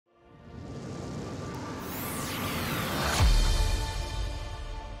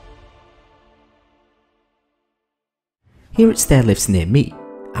Here at Stairlifts Near Me,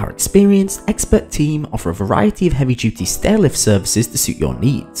 our experienced, expert team offer a variety of heavy-duty stairlift services to suit your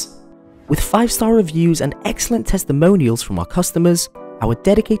needs. With 5-star reviews and excellent testimonials from our customers, our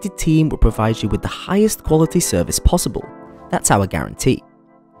dedicated team will provide you with the highest quality service possible. That's our guarantee.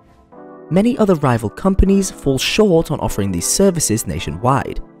 Many other rival companies fall short on offering these services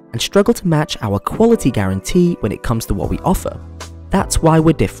nationwide and struggle to match our quality guarantee when it comes to what we offer. That's why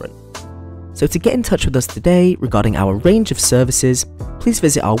we're different. So to get in touch with us today regarding our range of services, please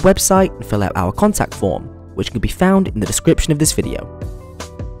visit our website and fill out our contact form, which can be found in the description of this video.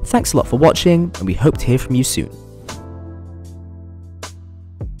 Thanks a lot for watching, and we hope to hear from you soon.